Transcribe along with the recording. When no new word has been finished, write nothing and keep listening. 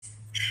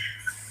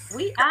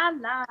We are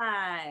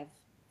live.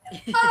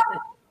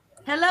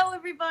 Hello,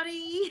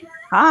 everybody.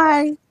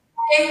 Hi.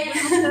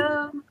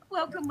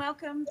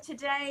 Welcome.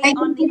 Today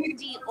on the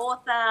Indie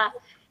Author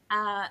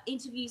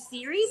interview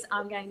series,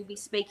 I'm going to be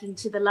speaking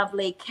to the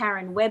lovely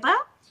Karen Weber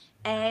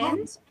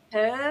and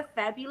her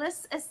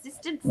fabulous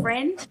assistant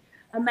friend,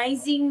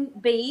 amazing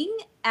being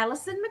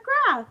Alison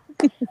McGrath.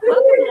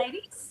 Welcome,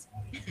 ladies.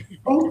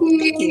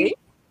 Thank you.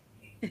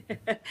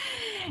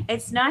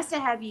 It's nice to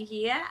have you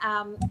here.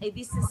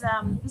 This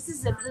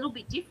is a little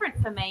bit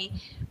different for me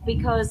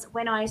because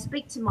when I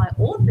speak to my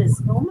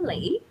authors,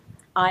 normally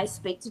I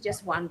speak to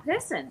just one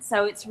person.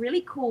 So it's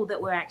really cool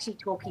that we're actually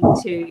talking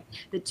to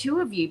the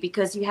two of you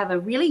because you have a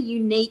really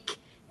unique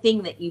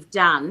thing that you've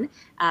done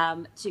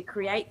to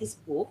create this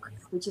book,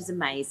 which is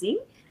amazing.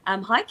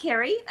 Hi,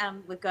 Kerry.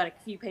 We've got a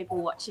few people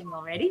watching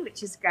already,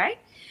 which is great.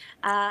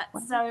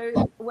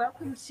 So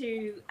welcome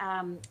to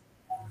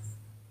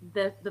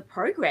the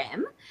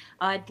program.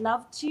 I'd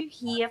love to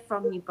hear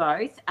from you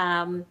both.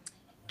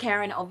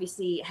 Karen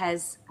obviously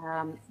has,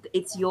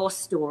 it's your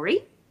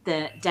story.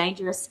 The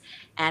Dangerous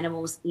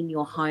Animals in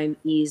Your Home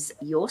is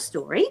your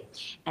story.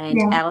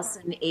 And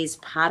Alison is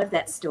part of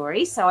that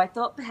story. So I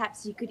thought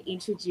perhaps you could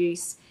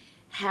introduce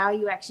how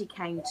you actually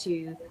came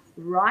to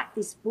write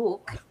this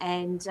book,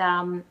 and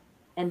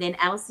then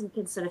Alison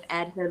can sort of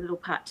add her little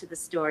part to the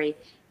story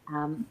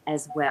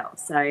as well.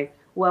 So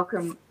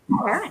welcome,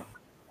 Karen.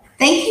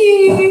 Thank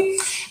you.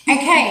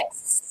 Okay,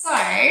 so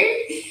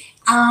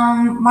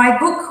my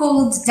book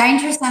called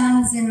Dangerous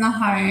Animals in the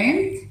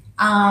Home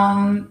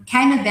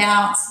came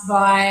about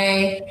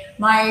by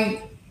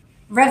my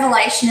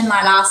revelation in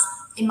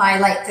my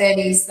late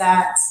 30s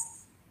that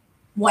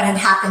what had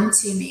happened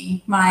to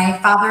me. My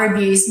father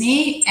abused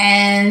me,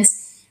 and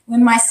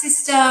when my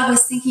sister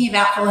was thinking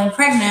about falling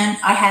pregnant,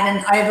 I had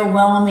an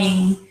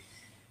overwhelming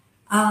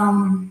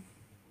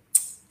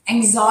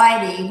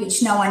anxiety,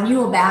 which no one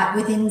knew about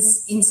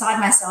inside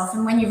myself.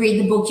 And when you read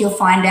the book, you'll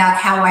find out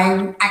how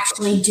I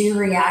actually do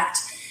react.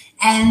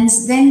 And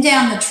then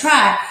down the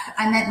track,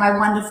 I met my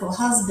wonderful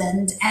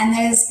husband, and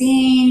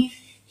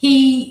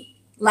he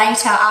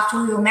later,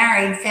 after we were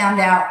married, found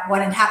out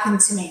what had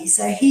happened to me.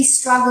 So he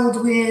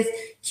struggled with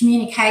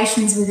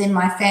communications within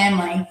my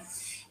family.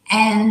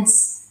 And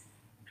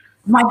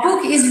my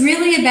book is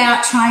really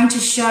about trying to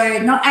show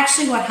not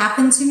actually what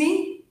happened to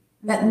me,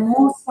 but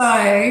more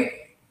so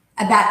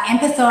about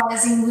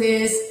empathizing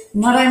with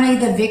not only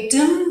the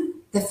victim,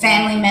 the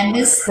family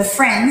members, the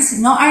friends,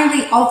 not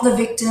only of the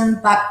victim,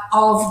 but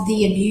of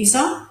the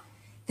abuser.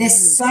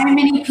 There's so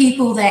many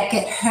people that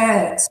get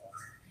hurt,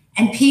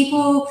 and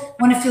people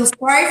want to feel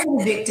sorry for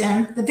the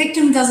victim. The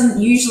victim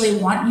doesn't usually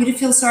want you to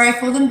feel sorry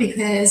for them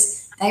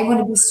because they want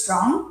to be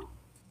strong.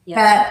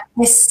 But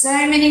there's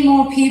so many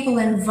more people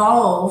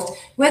involved,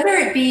 whether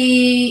it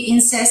be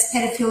incest,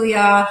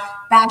 pedophilia,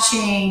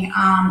 bashing,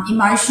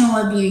 emotional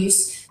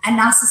abuse, a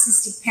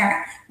narcissistic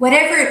parent,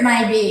 whatever it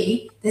may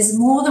be, there's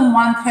more than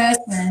one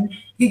person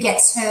who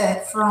gets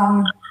hurt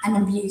from an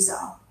abuser.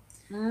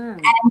 And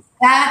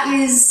that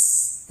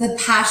is the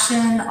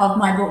passion of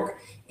my book,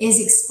 is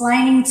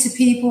explaining to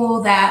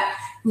people that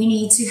we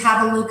need to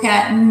have a look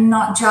at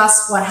not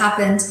just what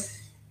happened,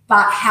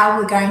 but how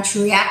we're going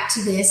to react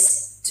to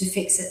this to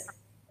fix it.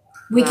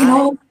 We can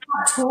all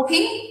start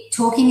talking.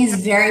 Talking is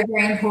very,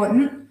 very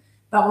important.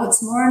 But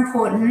what's more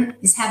important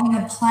is having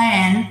a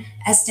plan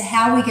as to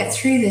how we get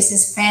through this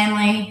as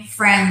family,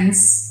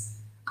 friends,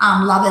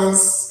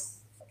 lovers,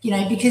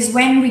 because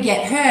when we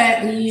get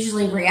hurt, we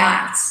usually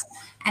react.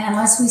 And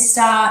unless we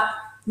start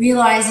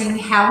realizing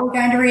how we're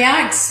going to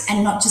react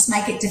and not just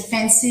make it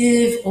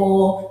defensive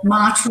or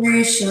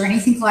martyrish or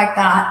anything like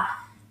that,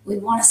 we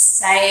want to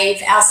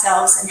save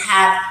ourselves and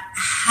have a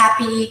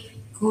happy,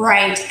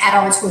 great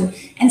adulthood.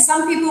 And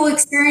some people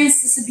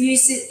experience this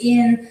abuse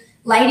in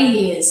later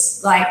years,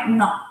 like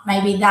not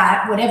maybe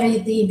that, whatever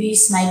the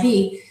abuse may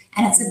be.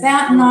 And it's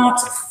about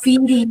not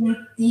feeding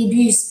the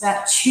abuse,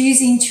 but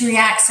choosing to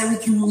react so we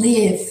can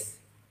live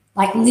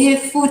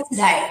for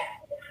today.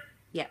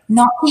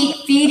 Not keep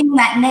feeding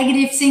that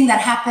negative thing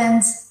that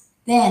happens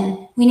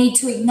then. We need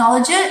to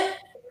acknowledge it,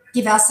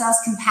 give ourselves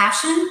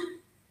compassion,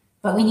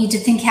 but we need to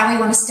think how we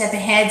want to step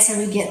ahead so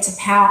we get to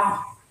power.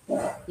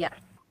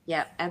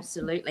 Yeah,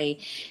 absolutely.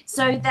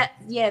 So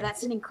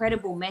that's an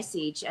incredible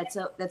message.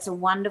 That's a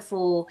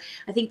wonderful.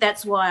 I think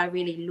that's why I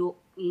really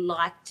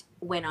liked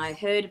when I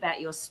heard about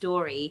your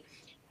story,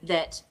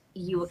 that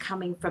you were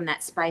coming from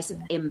that space of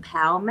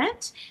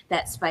empowerment,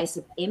 that space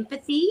of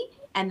empathy,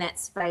 and that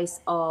space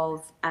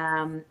of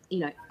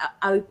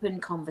open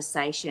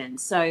conversation.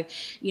 So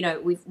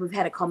we've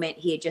had a comment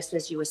here just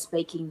as you were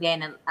speaking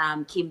then,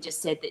 and Kim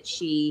just said that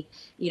she,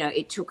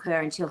 it took her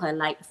until her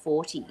late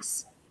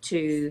 40s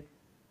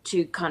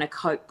to kind of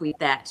cope with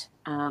that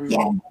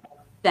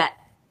that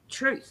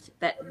truth,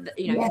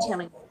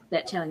 telling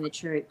the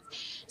truth.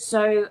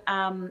 So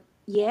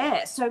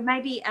so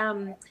maybe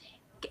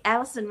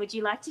Alison, would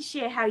you like to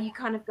share how you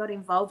kind of got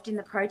involved in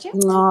the project?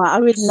 Oh, I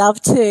would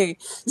love to.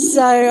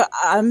 So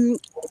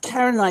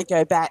Karen and I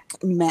go back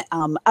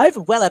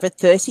over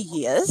 30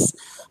 years.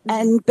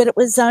 but it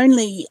was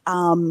only,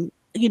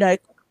 you know,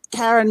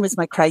 Karen was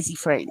my crazy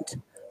friend.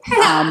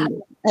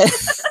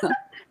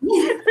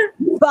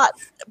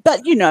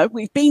 But you know,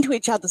 we've been to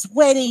each other's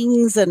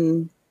weddings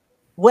and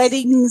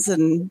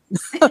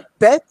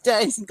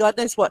birthdays and God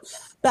knows what.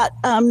 But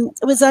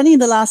it was only in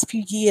the last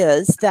few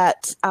years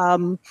that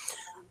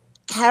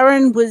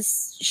Karen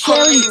was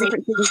sharing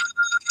different things,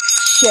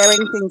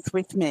 sharing things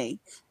with me,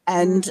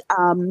 and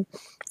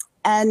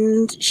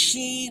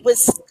she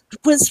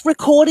was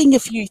recording a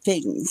few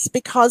things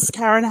because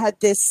Karen had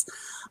this.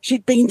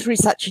 She'd been through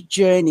such a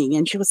journey,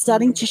 and she was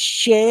starting to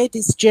share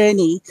this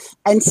journey,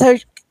 and so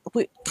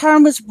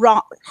Karen was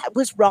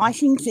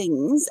writing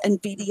things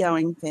and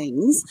videoing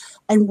things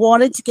and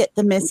wanted to get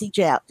the message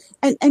out.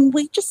 And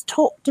we just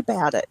talked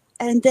about it.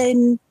 And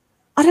then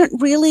I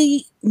don't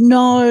really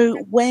know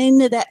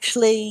when it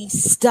actually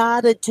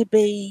started to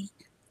be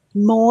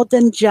more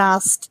than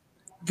just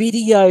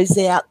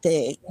videos out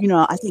there. You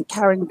know, I think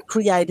Karen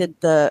created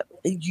the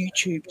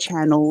YouTube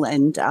channel,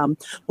 and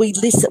we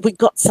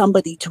got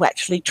somebody to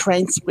actually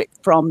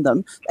transcript from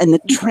them, and the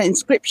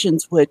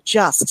transcriptions were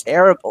just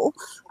terrible.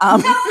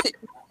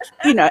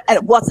 You know, and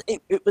it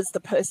was the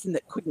person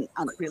that couldn't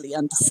really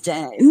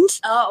understand.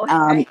 Oh,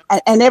 okay.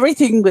 And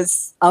everything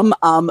was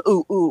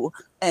ooh,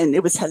 and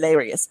it was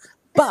hilarious.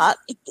 But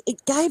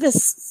it gave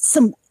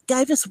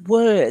us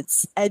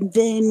words, and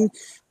then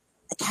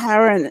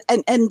Karen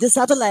and this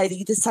other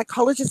lady, the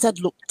psychologist, had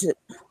looked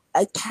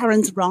at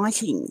Karen's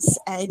writings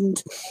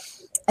and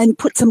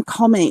put some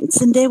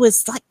comments, and there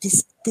was like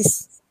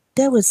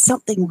there was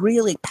something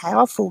really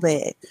powerful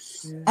there.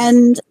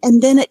 And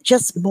then it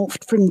just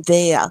morphed from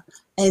there.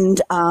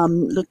 And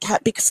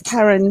because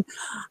Karen,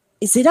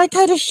 is it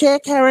okay to share,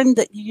 Karen,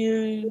 that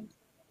you?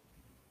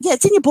 Yeah,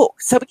 it's in your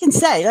book, so we can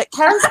say like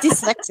Karen's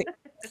dyslexic.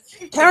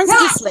 Karen's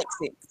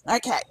dyslexic.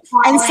 Okay,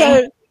 and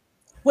so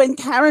when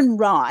Karen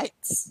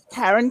writes,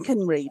 Karen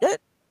can read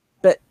it,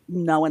 but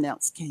no one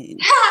else can.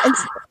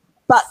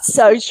 But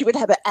so she would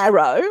have an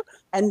arrow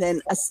and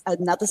then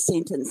another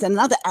sentence,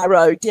 another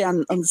arrow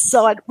down on the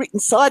side, written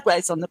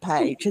sideways on the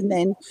page, and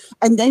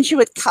then she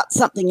would cut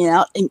something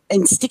out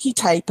and sticky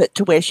tape it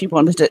to where she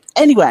wanted it.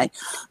 Anyway,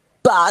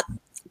 but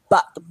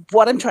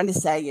what I'm trying to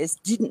say is,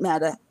 didn't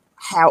matter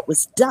how it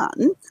was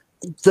done,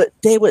 that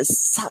there was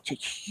such a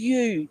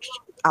huge,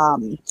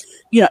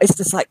 you know, it's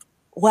just like,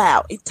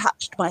 wow, it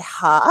touched my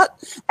heart.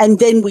 And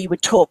then we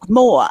would talk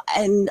more,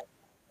 and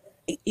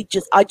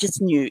I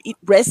just knew it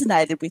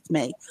resonated with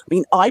me. I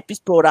mean, I was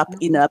brought up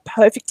in a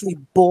perfectly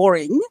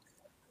boring,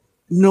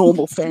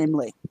 normal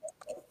family,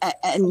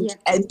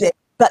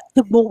 but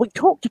the more we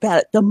talked about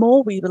it, the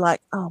more we were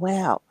like, oh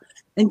wow,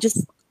 and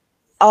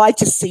I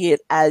just see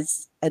it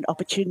as an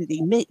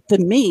opportunity for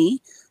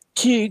me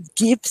to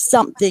give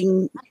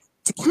something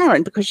to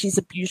Karen, because she's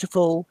a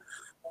beautiful,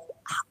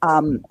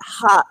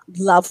 heart,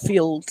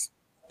 love-filled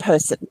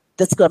person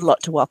that's got a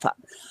lot to offer.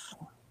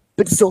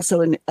 But it's also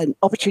an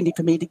opportunity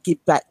for me to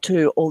give back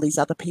to all these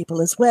other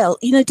people as well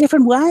in a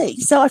different way.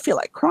 So I feel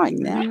like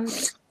crying now.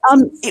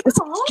 It was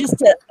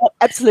just an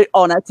absolute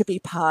honour to be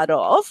part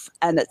of,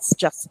 and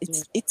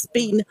it's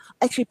been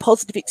actually a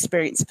positive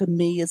experience for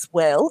me as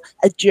well,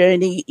 a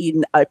journey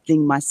in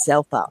opening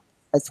myself up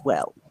as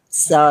well.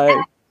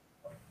 So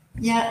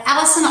yeah,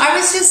 Alison, I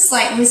was just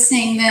like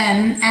listening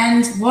then,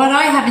 and what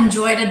I have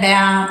enjoyed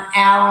about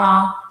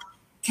our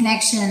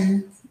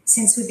connection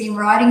since we've been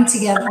writing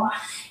together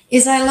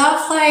is I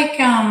love, like,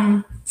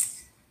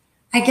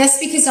 I guess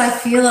because I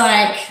feel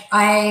like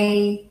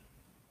I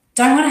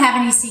don't want to have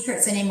any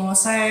secrets anymore.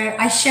 So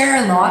I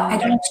share a lot. I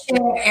don't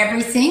share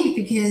everything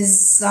because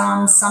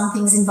some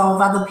things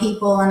involve other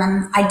people,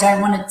 and I don't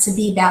want it to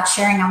be about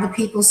sharing other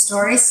people's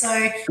stories. So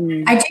I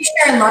do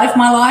share a lot of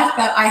my life,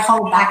 but I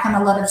hold back on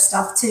a lot of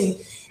stuff too.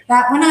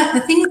 But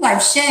the things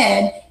I've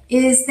shared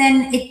is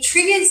then it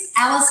triggers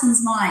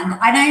Alison's mind.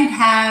 I don't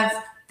have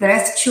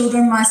birth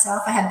children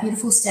myself. I have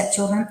beautiful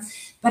stepchildren.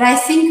 But I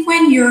think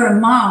when you're a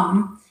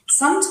mum,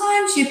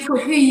 sometimes you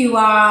put who you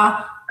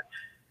are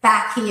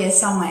back here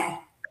somewhere.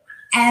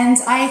 And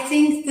I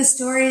think the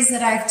stories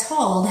that I've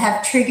told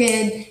have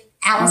triggered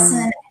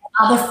Alison and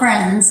other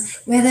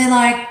friends where they're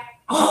like,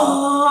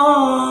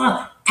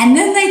 oh, and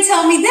then they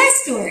tell me their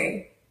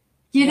story,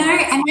 you know?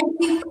 And I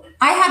think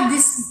I have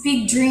this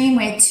big dream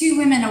where two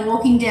women are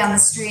walking down the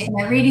street and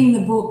they're reading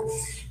the book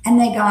and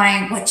they're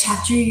going, what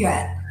chapter are you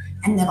at?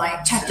 And they're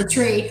like, chapter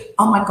 3,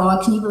 oh my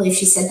God, can you believe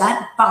she said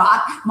that?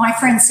 But my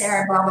friend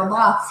Sarah, blah, blah,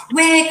 blah.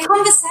 Where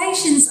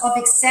conversations of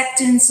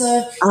acceptance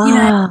of, you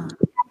know,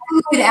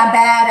 good, our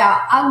bad,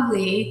 our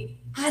ugly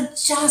are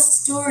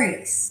just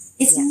stories.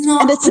 It's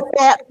not. And it's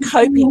about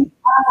coping.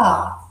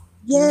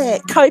 Yeah,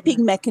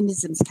 coping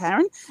mechanisms,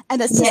 Karen.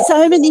 And it's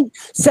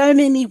so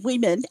many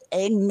women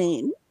and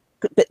men,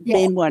 but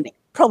men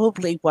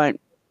probably won't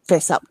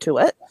fess up to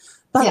it.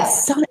 But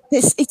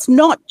it's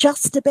not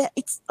just about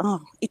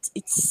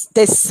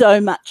there's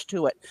so much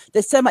to it.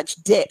 There's so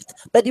much depth,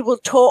 but it will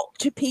talk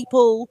to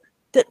people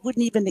that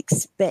wouldn't even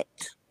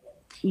expect.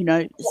 You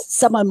know,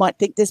 someone might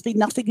think there's been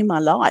nothing in my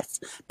life,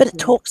 but it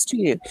talks to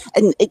you,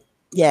 and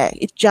yeah,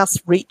 it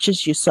just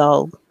reaches your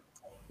soul.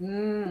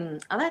 Oh,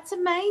 that's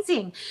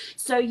amazing.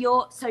 So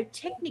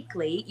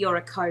technically you're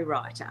a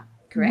co-writer,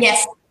 correct?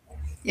 Yes.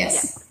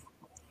 Yes.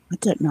 I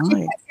don't know. She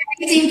puts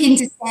everything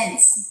into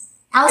sense.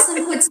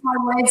 Alison puts my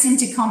words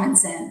into common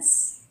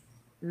sense.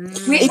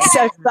 It's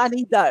so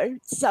funny though.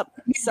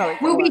 Sorry.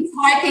 We'll be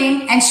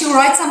typing and she'll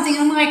write something.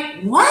 I'm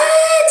like, what?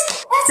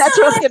 That's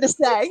what I was going to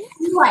say.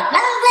 Like, la,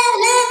 la,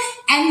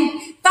 la.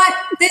 But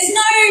there's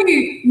no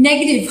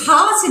negative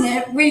heart in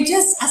it. We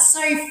just are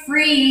so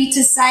free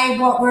to say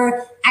what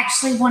we're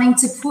actually wanting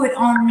to put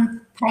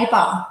on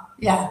paper.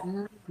 Yeah.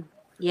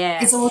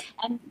 Yeah. It's all.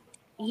 And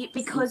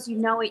because you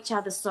know each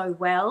other so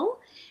well,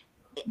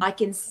 I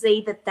can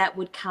see that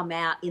would come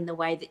out in the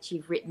way that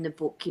you've written the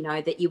book, you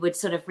know, that you would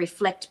sort of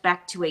reflect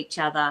back to each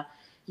other,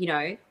 you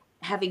know,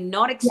 having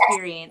not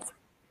experienced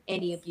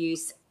any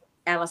abuse.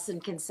 Alison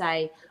can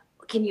say,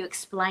 can you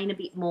explain a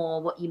bit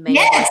more what you mean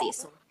by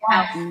this? Or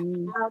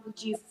how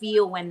did you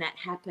feel when that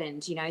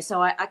happened? You know,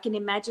 so I can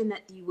imagine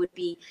that you would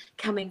be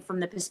coming from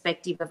the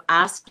perspective of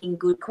asking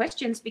good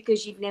questions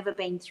because you've never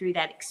been through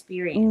that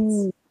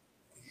experience.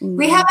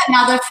 We have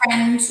another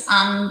friend,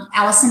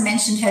 Alison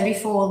mentioned her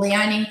before,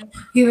 Leonie,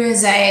 who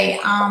is a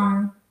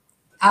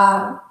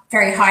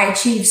very high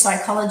achieved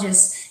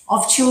psychologist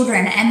of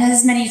children. And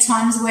there's many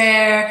times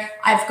where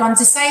I've gone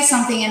to say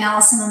something and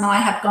Alison and I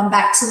have gone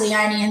back to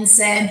Leonie and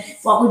said,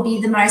 what would be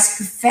the most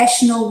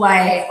professional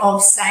way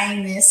of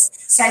saying this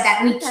so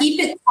that we keep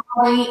it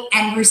tidy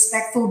and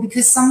respectful,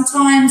 because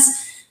sometimes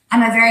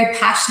I'm a very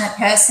passionate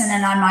person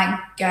and I might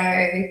go,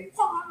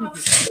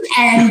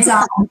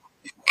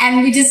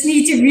 and we just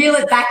need to reel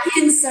it back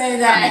in so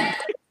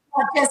that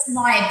not just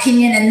my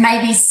opinion and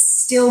maybe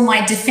still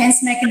my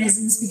defense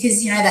mechanisms,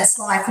 because, you know, that's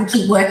life. We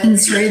keep working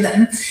through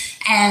them.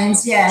 And,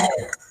 yeah,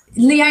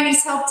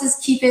 Leonie's helped us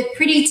keep it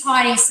pretty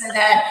tidy so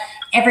that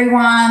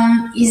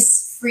everyone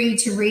is free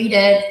to read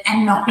it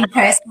and not be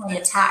personally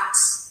attacked.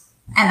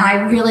 And I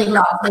really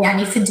love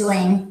Leonie for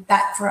doing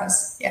that for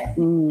us. Yeah.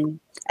 And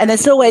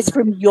it's always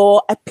from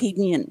your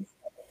opinion.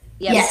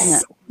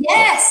 Yes.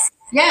 Yes.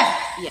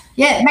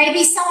 Yeah.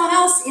 Maybe someone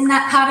else in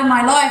that part of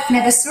my life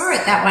never saw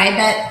it that way,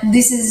 but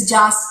this is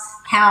just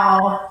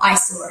how I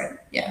saw it.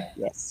 Yeah.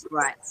 Yes.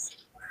 Right.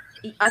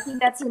 I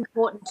think that's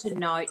important to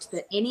note,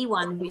 that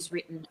anyone who's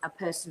written a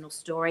personal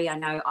story, I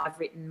know I've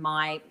written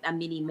a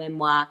mini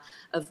memoir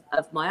of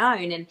my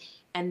own,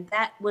 and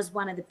that was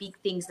one of the big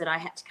things that I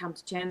had to come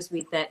to terms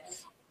with, that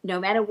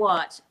no matter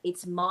what,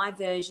 it's my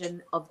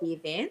version of the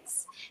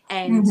events.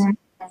 And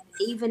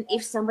even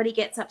if somebody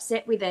gets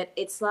upset with it,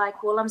 it's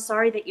like, well, I'm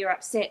sorry that you're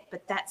upset,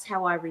 but that's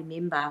how I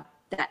remember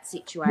that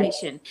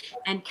situation.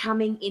 And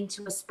coming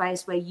into a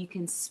space where you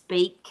can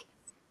speak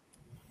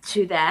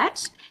to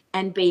that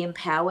and be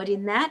empowered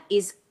in that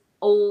is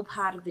all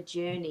part of the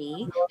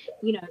journey.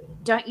 You know,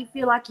 don't you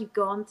feel like you've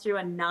gone through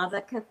another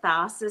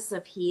catharsis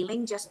of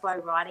healing just by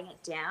writing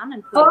it down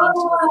and putting it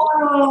into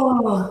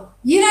a book?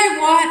 You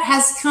know what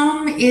has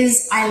come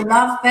is I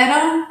love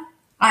better.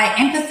 I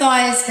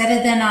empathize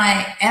better than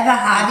I ever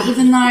have,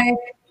 even though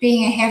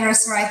being a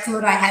hairdresser, I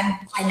thought I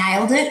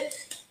nailed it.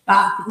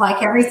 But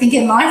like everything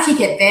in life, you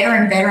get better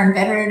and better and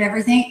better at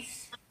everything.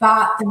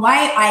 But the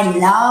way I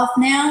love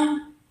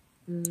now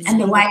and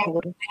the way I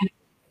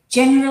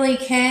generally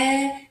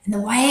care and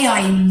the way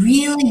I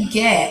really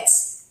get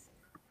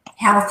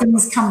how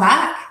things come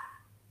back.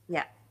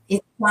 Yeah.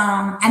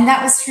 And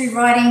that was through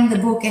writing the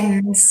book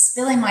and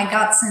spilling my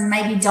guts and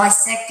maybe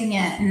dissecting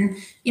it. And,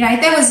 you know,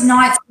 there was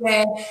nights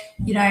where,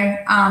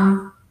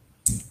 I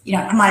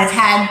might have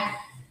had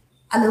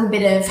a little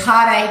bit of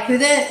heartache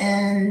with it,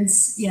 and,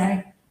 you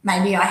know,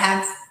 maybe I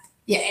have,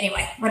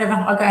 anyway, whatever.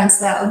 I'll go into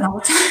that another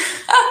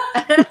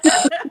time.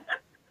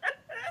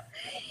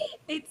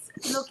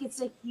 It's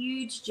a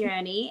huge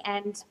journey,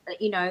 and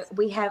you know,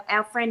 we have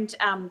our friend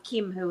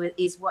Kim, who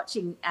is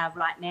watching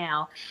right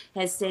now,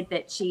 has said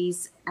that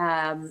she's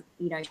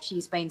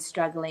she's been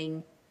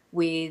struggling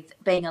with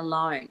being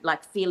alone,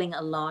 like feeling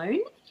alone,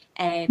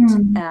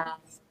 and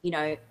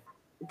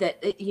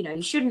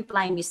you shouldn't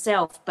blame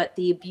yourself, but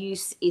the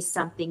abuse is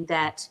something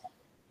that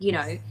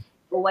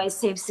always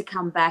seems to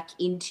come back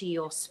into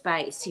your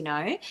space,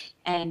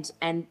 and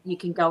you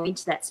can go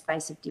into that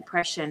space of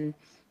depression,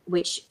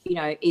 which,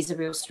 is a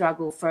real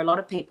struggle for a lot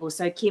of people.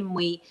 So Kim,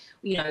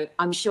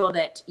 I'm sure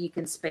that you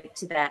can speak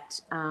to that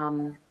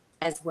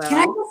as well.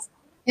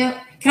 Can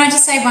I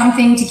just say one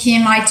thing to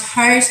Kim? I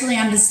totally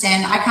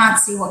understand. I can't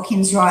see what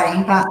Kim's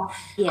writing, but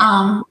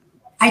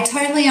I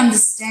totally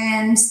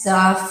understand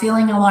the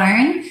feeling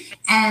alone.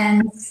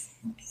 And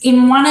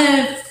in one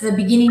of the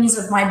beginnings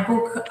of my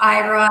book,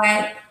 I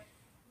write,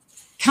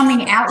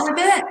 coming out of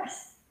it,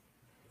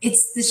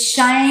 it's the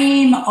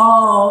shame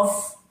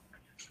of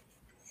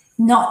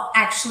not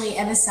actually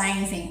ever saying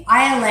anything.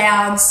 I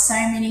allowed so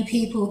many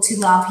people to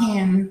love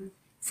him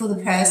for the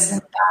person,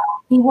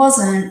 but he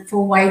wasn't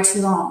for way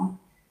too long.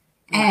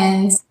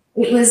 And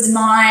it was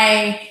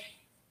my,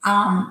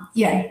 and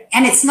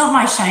it's not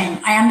my shame.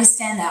 I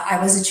understand that. I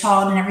was a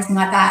child and everything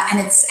like that.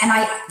 And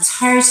I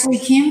totally,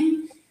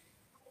 Kim,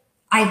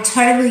 I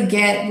totally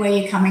get where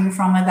you're coming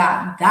from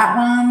about that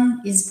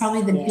one is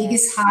probably the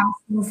biggest hard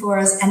thing for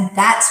us. And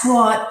that's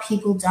what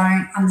people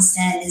don't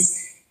understand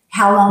is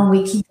how long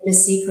we keep it a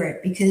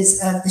secret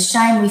because of the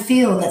shame we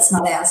feel that's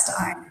not ours to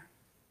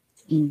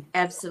own.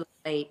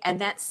 Absolutely. And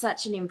that's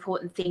such an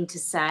important thing to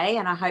say.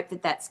 And I hope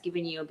that that's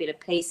given you a bit of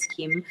peace,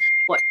 Kim.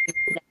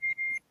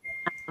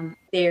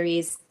 There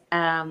is,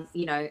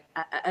 you know,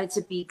 it's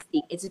a big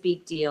thing. It's a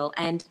big deal.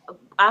 And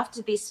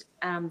after this,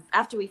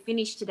 after we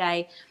finish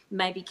today,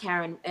 maybe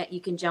Karen,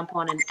 you can jump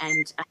on and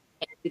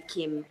connect with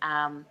Kim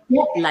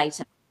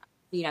later.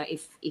 You know,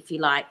 if you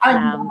like.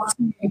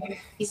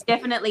 He's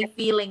definitely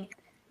feeling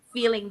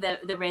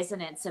the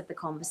resonance of the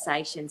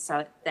conversation,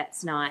 so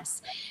that's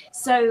nice.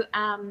 So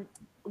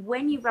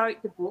when you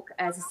wrote the book,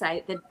 as I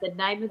say, the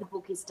name of the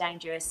book is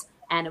Dangerous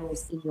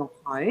Animals in Your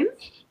Home.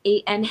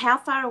 And how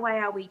far away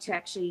are we to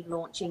actually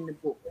launching the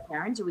book,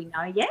 Karen? Do we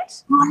know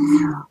yet?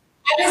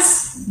 I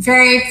was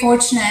very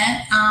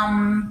fortunate.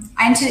 I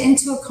entered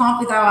into a comp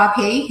with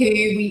ORP, who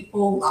we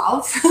all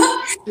love.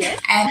 Yes.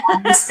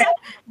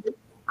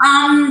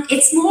 And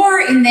it's more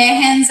in their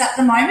hands at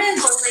the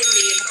moment.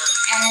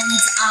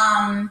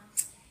 And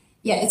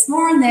yeah, it's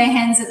more in their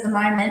hands at the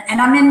moment.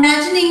 And I'm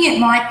imagining it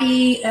might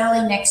be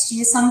early next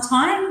year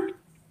sometime.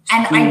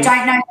 And I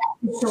don't know that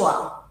for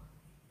sure.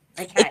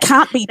 Okay. It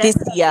can't be this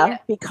year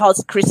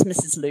because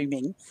Christmas is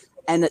looming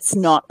and it's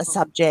not a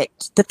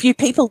subject. The few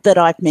people that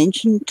I've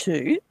mentioned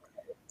to,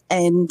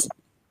 and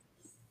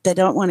they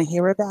don't want to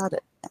hear about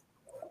it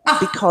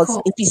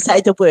because if you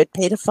say the word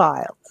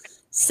pedophile.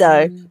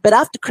 So, but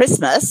after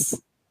Christmas,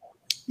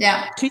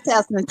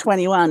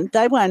 2021,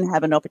 they won't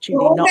have an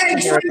opportunity not to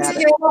hear about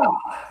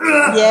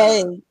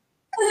it.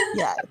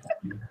 Yeah.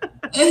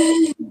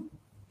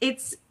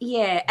 It's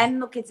and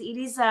look, it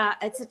is a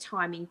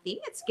timing thing.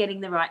 It's getting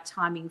the right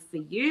timing for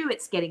you.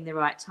 It's getting the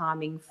right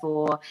timing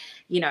for,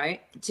 you know,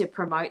 to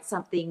promote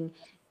something,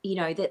 you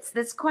know,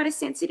 that's quite a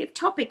sensitive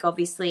topic,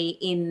 obviously,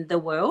 in the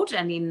world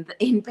and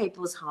in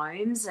people's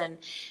homes. And,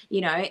 you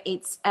know,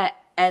 it's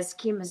as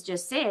Kim has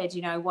just said,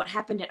 you know, what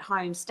happened at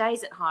home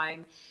stays at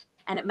home,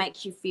 and it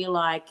makes you feel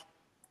like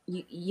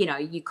you know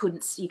you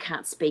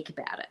can't speak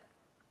about it.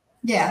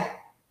 Yeah.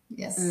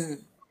 Yes.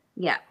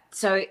 Yeah.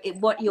 So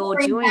what you're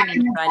doing,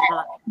 and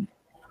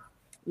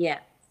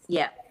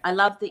I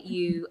love that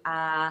you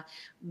are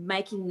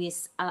making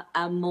this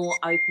a more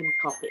open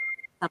topic.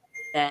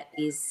 Something that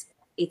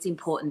it's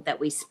important that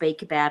we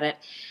speak about it.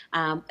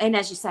 And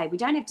as you say, we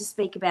don't have to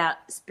speak about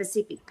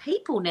specific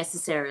people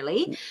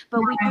necessarily, but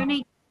we do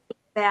need to speak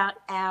about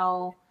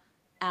our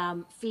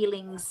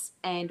feelings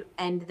and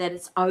that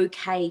it's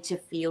okay to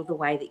feel the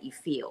way that you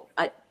feel.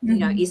 You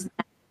know, isn't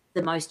that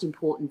the most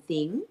important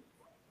thing?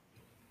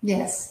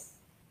 Yes.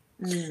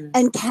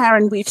 And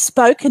Karen, we've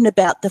spoken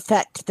about the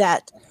fact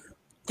that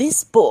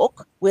this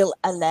book will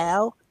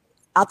allow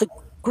other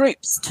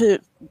groups to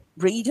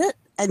read it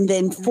and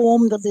then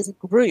form the little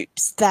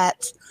groups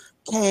that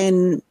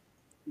can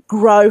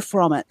grow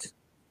from it.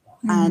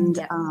 And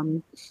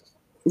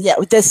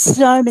there's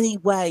so many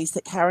ways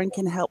that Karen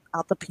can help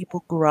other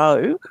people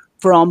grow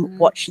from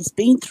what she's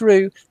been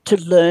through to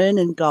learn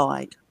and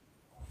guide.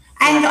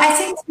 And I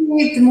think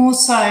the more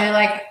so,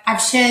 like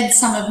I've shared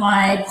some of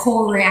my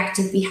poor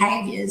reactive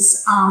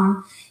behaviours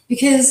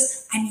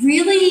because I'd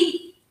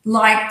really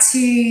like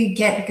to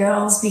get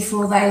girls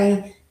before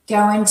they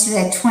go into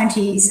their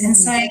 20s and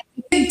say,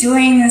 you're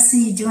doing this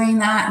and you're doing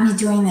that and you're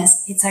doing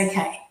this, it's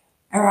okay.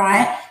 All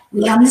right?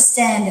 We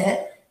understand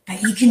it,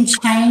 but you can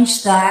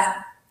change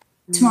that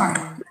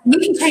tomorrow. You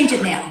can change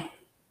it now.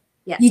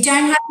 Yeah. You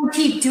don't have to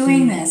keep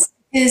doing this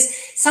because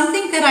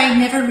something that I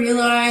never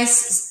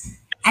realised,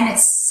 and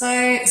it's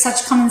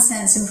such common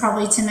sense and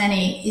probably to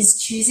many,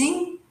 is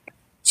choosing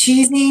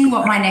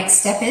what my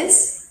next step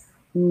is.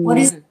 What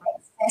is the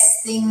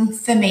best thing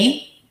for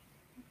me?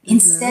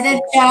 Instead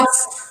of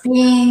just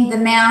being the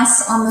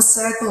mouse on the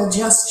circle,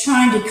 just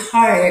trying to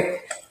cope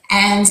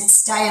and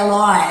stay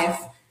alive,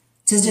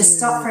 to just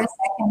stop for a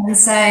second and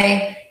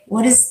say,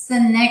 what is the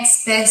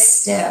next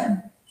best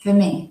step for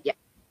me? Yeah.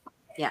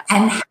 Yeah.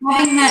 And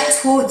having that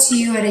taught to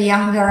you at a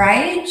younger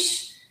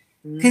age,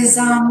 because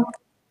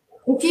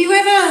if you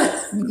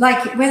ever,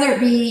 like, whether it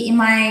be in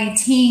my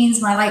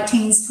teens, my late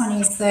teens,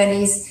 20s,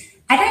 30s,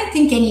 I don't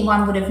think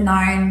anyone would have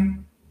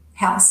known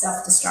how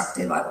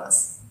self-destructive I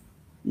was.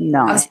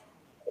 No. I was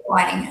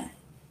fighting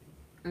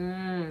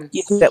it.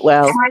 You did it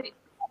well.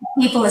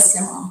 People are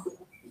similar.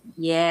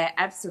 Yeah,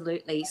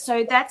 absolutely.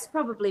 So that's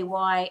probably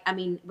why, I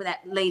mean,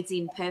 that leads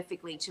in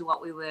perfectly to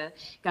what we were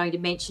going to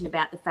mention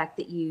about the fact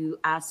that you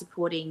are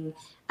supporting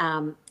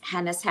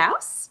Hannah's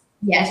House.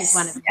 Yes. Which is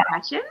one of your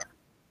passions.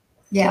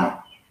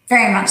 Yeah.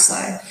 Very much so.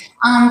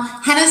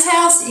 Hannah's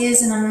House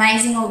is an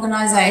amazing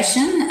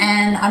organisation,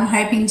 and I'm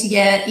hoping to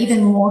get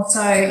even more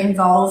so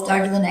involved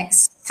over the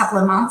next couple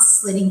of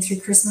months leading through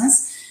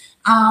Christmas.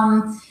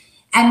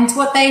 And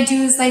what they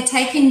do is they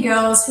take in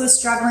girls who are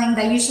struggling.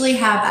 They usually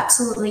have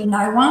absolutely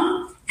no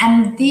one,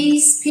 and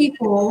these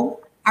people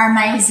are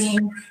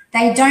amazing.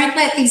 They don't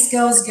let these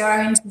girls go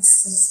into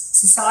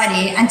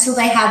society until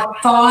they have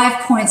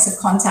 5 points of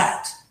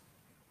contact.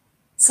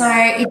 So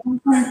it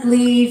doesn't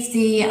leave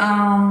the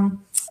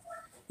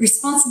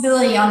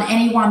responsibility on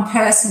any one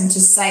person to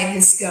save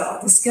this girl.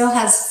 This girl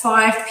has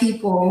 5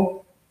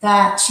 people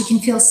that she can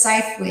feel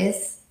safe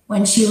with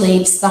when she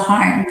leaves the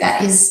home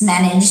that is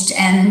managed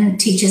and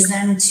teaches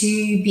them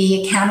to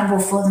be accountable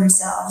for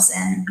themselves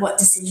and what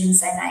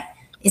decisions they make.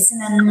 It's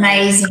an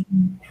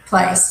amazing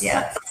place,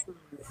 yeah.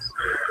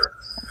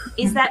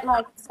 Is that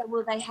like, so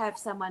will they have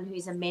someone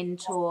who's a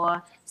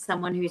mentor,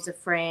 someone who's a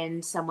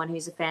friend, someone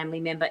who's a family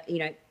member? You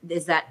know,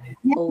 is that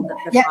all the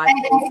yeah, five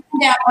they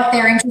find out what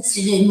they're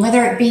interested in,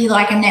 whether it be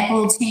like a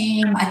netball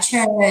team, a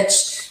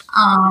church,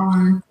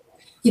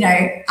 you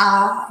know,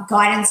 a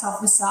guidance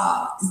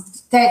officer.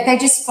 They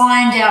just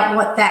find out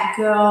what that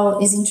girl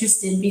is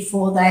interested in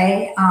before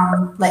they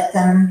let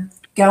them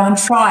go and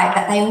try.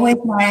 But they always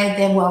know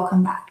they're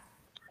welcome back.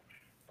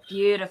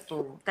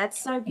 Beautiful.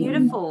 That's so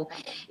beautiful.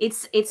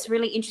 It's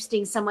really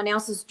interesting. Someone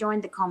else has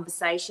joined the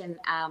conversation,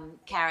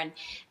 Karen,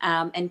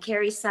 and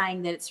Kerry's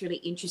saying that it's really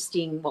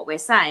interesting what we're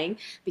saying,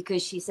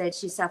 because she said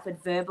she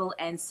suffered verbal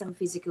and some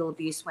physical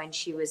abuse when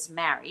she was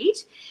married,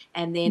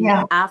 and then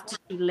after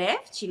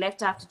she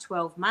left after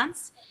 12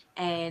 months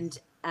and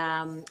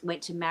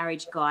went to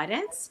marriage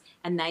guidance,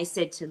 and they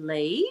said to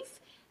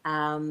leave,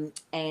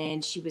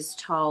 and she was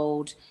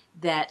told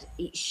that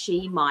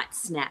she might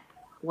snap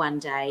one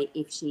day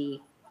if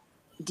she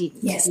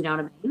didn't, you know what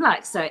I mean?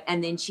 Like, so,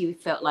 and then she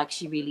felt like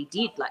she really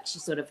did, like she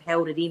sort of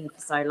held it in for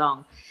so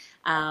long.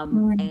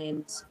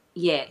 And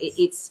yeah,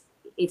 it's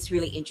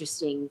really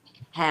interesting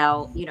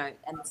how, you know,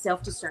 and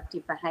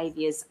self-destructive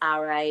behaviors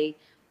are you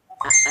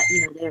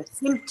know,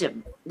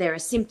 they're a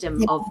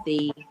symptom of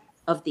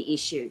the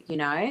issue, you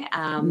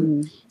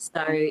know.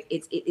 So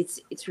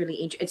it's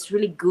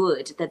really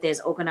good that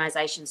there's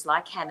organizations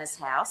like Hannah's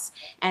House,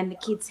 and the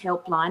Kids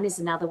Helpline is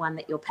another one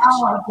that you're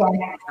passionate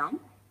about.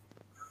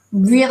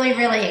 Really,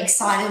 really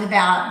excited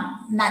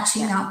about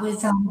matching up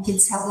with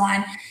Kids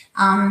Helpline.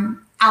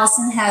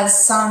 Alison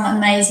has some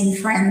amazing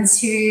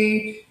friends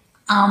who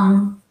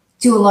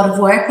do a lot of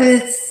work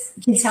with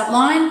Kids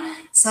Helpline.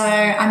 So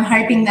I'm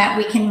hoping that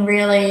we can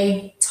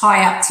really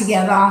tie up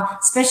together,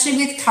 especially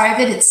with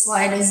COVID. It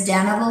slowed us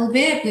down a little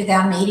bit with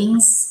our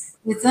meetings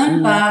with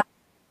them. But,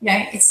 you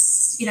know,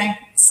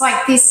 it's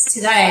like this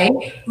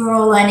today. We're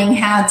all learning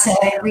how to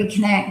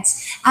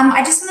reconnect.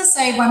 I just want to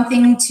say one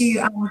thing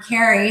to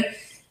Kerry,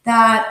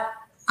 that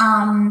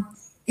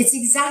it's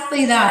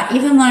exactly that.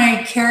 Even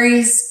though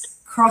Kerry's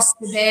cross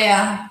the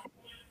bear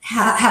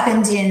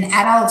happened in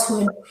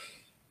adulthood,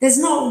 there's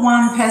not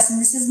one person,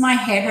 this is my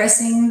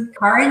hairdressing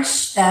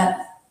courage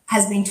that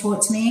has been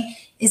taught to me,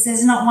 is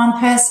there's not one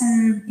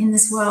person in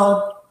this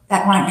world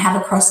that won't have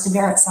a cross to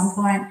bear at some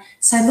point.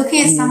 So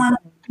looking at someone,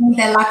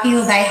 they're lucky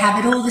or they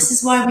have it all, this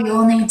is why we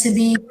all need to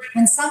be,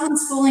 when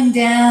someone's falling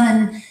down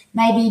and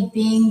maybe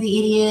being the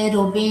idiot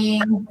or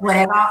being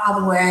whatever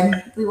other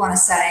word we want to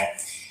say,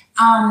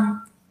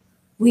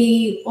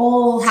 we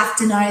all have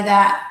to know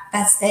that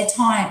that's their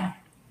time.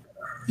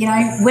 You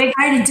know, we're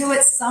going to do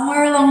it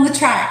somewhere along the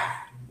track.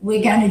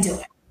 We're going to do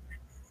it.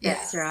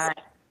 That's right.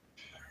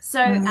 So,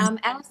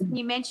 Alison,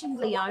 you mentioned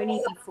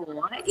Leonie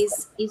before.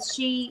 Is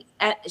she?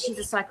 She's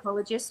a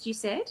psychologist, you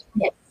said?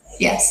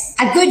 Yes.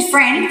 A good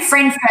friend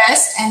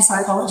first, and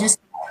psychologist.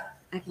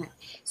 Okay.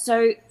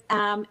 So,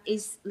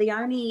 is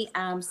Leonie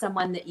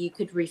someone that you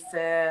could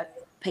refer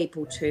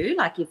people to?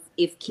 Like,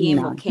 if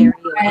Kim or Kerry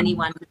or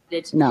anyone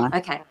did? No.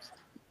 Okay.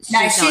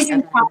 She's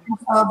in part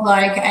of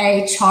like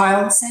a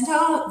child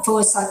centre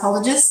for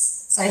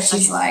psychologists. So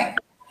she's like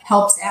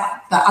helps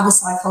out the other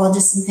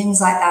psychologists and things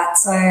like that.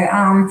 So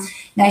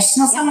no, she's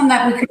not someone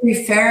that we could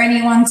refer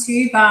anyone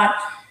to, but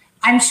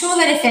I'm sure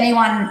that if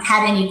anyone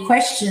had any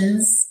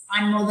questions,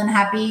 I'm more than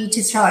happy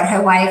to throw it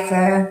her way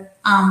for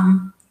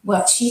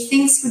what she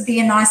thinks would be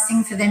a nice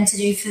thing for them to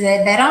do for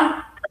their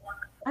better.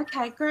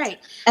 Okay, great.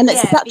 And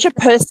it's such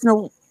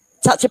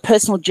a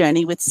personal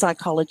journey with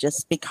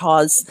psychologists,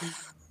 because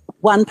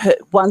one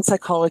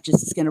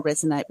psychologist is going to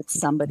resonate with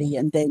somebody,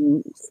 and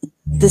then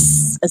a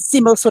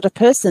similar sort of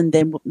person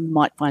then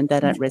might find they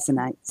don't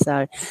resonate.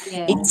 So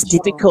it's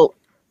difficult.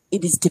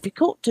 It is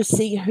difficult to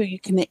see who you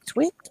connect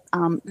with,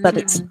 but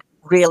it's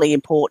really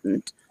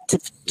important to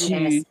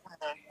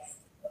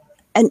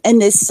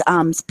and there's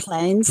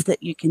plans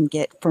that you can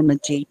get from a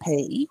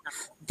GP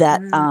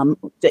that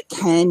that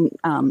can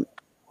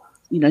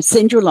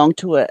send you along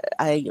to a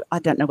I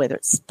don't know whether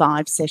it's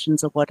 5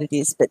 sessions or what it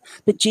is, but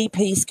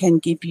GPs can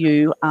give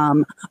you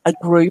a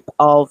group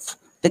of,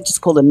 they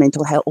just call them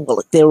mental health,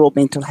 well, they're all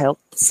mental health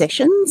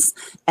sessions,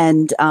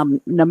 and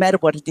no matter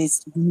what it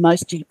is,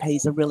 most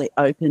GPs are really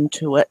open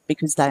to it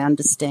because they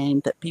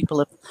understand that people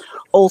have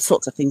all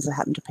sorts of things that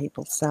happen to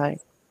people. So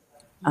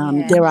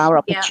there are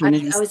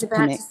opportunities. I was to about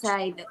connect. to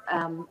say that.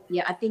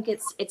 I think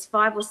it's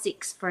 5 or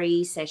 6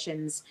 free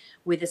sessions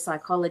with a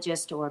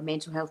psychologist or a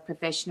mental health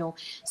professional.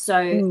 So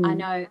I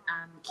know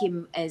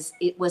Kim, as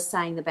it was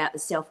saying about the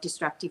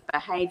self-destructive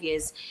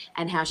behaviours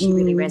and how she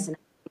really resonated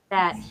with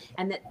that,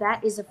 and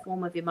that is a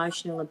form of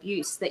emotional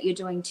abuse that you're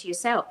doing to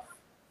yourself.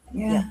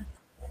 Yeah.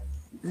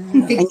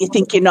 And you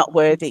think you're not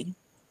worthy,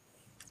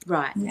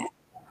 Right. Yeah.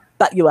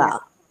 but you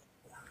are.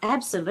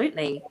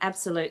 Absolutely.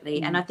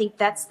 Absolutely. And I think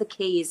that's the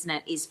key, isn't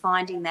it? Is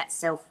finding that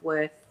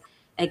self-worth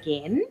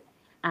again.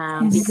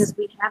 Because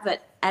we have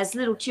it as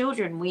little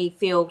children, we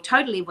feel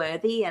totally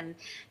worthy, and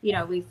you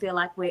know, we feel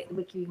like we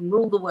can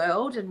rule the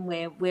world, and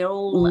we're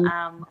all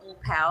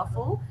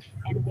powerful.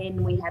 And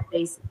then we have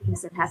these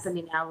things that happen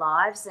in our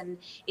lives, and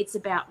it's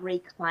about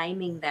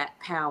reclaiming that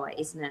power,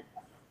 isn't it?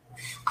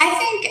 I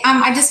think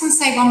I just want to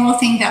say one more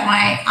thing that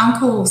my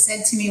uncle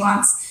said to me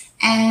once,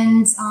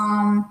 and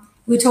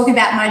we were talking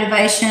about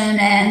motivation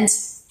and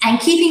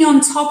keeping on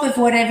top of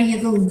whatever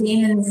your little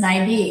demons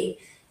may be.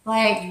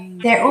 Like,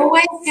 they're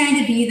always going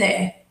to be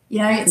there. You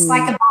know, it's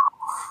like a bath.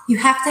 You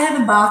have to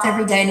have a bath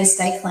every day to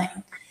stay clean.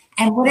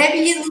 And whatever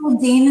your little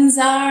demons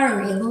are,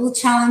 or your little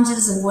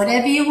challenges, or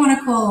whatever you want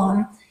to call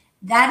them,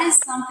 that is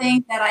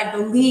something that I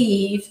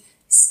believe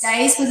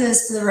stays with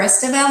us for the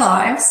rest of our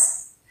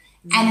lives.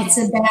 And it's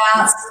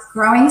about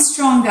growing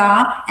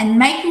stronger and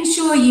making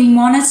sure you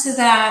monitor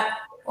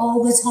that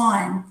all the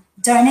time.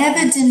 Don't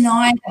ever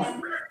deny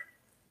them.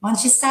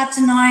 Once you start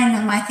denying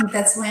them, I think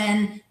that's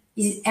when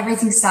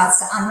everything starts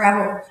to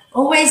unravel.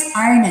 Always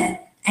own it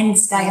and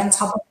stay on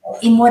top of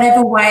it in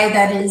whatever way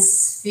that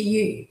is for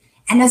you.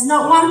 And there's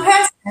not one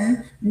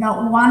person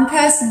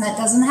that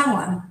doesn't have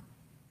one.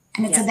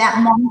 And it's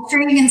about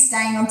monitoring and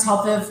staying on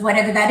top of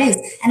whatever that is.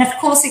 And of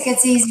course, it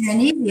gets easier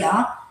and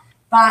easier.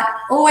 But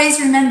always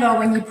remember,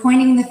 when you're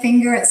pointing the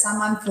finger at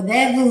someone for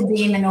their little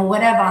demon or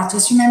whatever,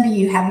 just remember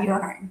you have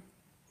your own.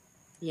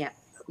 Yeah.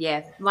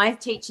 Yeah. My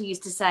teacher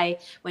used to say,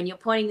 when you're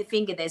pointing the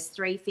finger, there's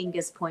 3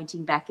 fingers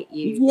pointing back at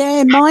you.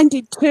 Yeah, mine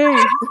did too.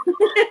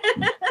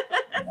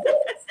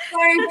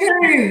 So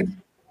true.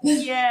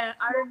 Yeah,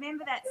 I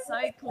remember that so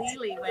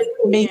clearly.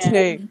 Me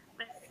too.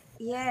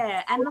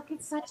 Yeah, and look,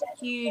 it's such a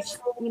huge,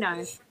 you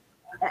know,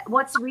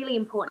 what's really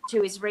important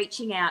too is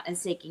reaching out and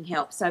seeking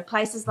help. So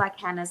places like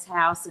Hannah's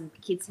House and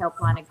Kids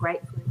Helpline are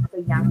great for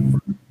young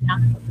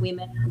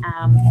women,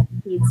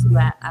 kids who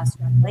are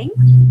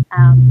struggling,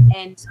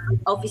 and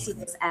obviously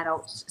there's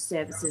adult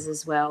services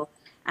as well.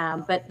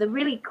 But the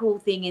really cool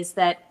thing is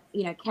that,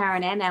 you know,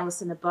 Karen and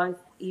Alison are both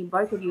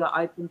of you are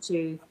open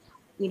to,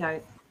 you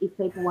know, if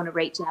people want to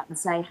reach out and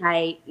say,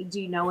 hey, do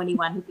you know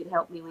anyone who could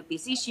help me with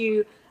this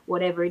issue?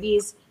 Whatever it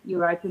is,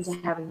 you're open to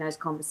having those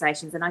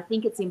conversations. And I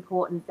think it's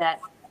important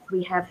that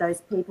we have those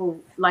people,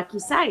 like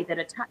you say, that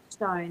are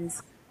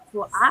touchstones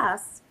for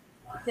us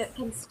that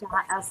can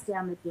start us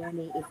down the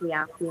journey if we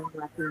are feeling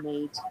like we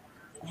need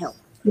help.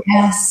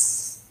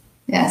 Yes.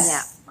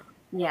 Yes.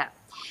 Yeah.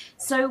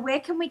 So where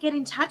can we get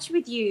in touch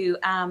with you,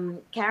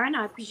 Karen?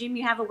 I presume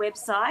you have a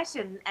website,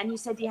 and you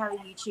said you have a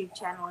YouTube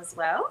channel as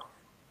well.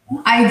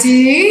 I do.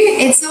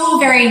 It's all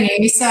very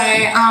new. So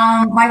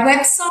my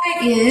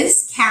website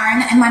is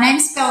Karen, and my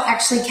name's spelled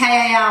actually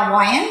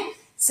Karyn.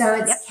 So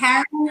it's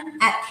Karen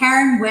at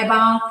Karen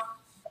Webber,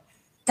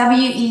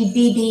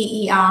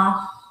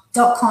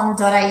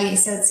 webber.com.au.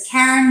 So it's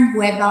Karen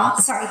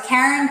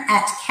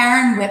at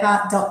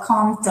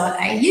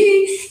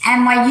karenwebber.com.au,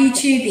 and my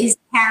YouTube is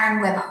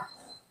Karen Webber.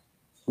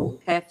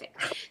 Perfect.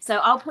 So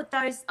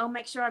I'll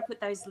make sure I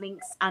put those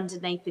links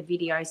underneath the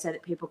video so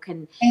that people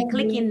can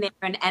click in there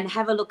and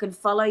have a look and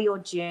follow your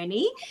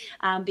journey,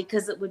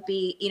 because it would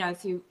be, you know,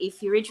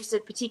 if you're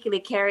interested, particularly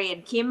Kerry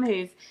and Kim,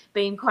 who've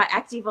been quite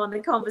active on the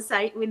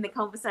conversation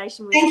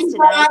with us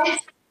today.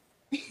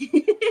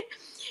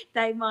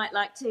 They might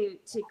like to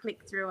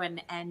click through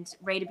and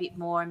read a bit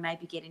more and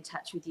maybe get in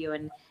touch with you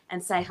and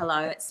say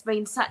hello. It's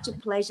been such a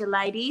pleasure,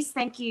 ladies.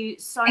 Thank you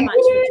so much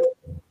for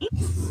joining me.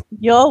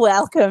 You're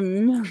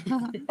welcome.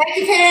 Thank you,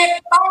 Karen.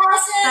 Bye,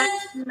 Alison.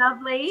 That's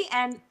lovely.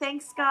 And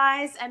thanks,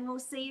 guys. And we'll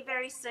see you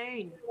very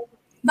soon.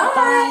 Bye.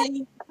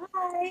 Bye.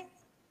 Bye.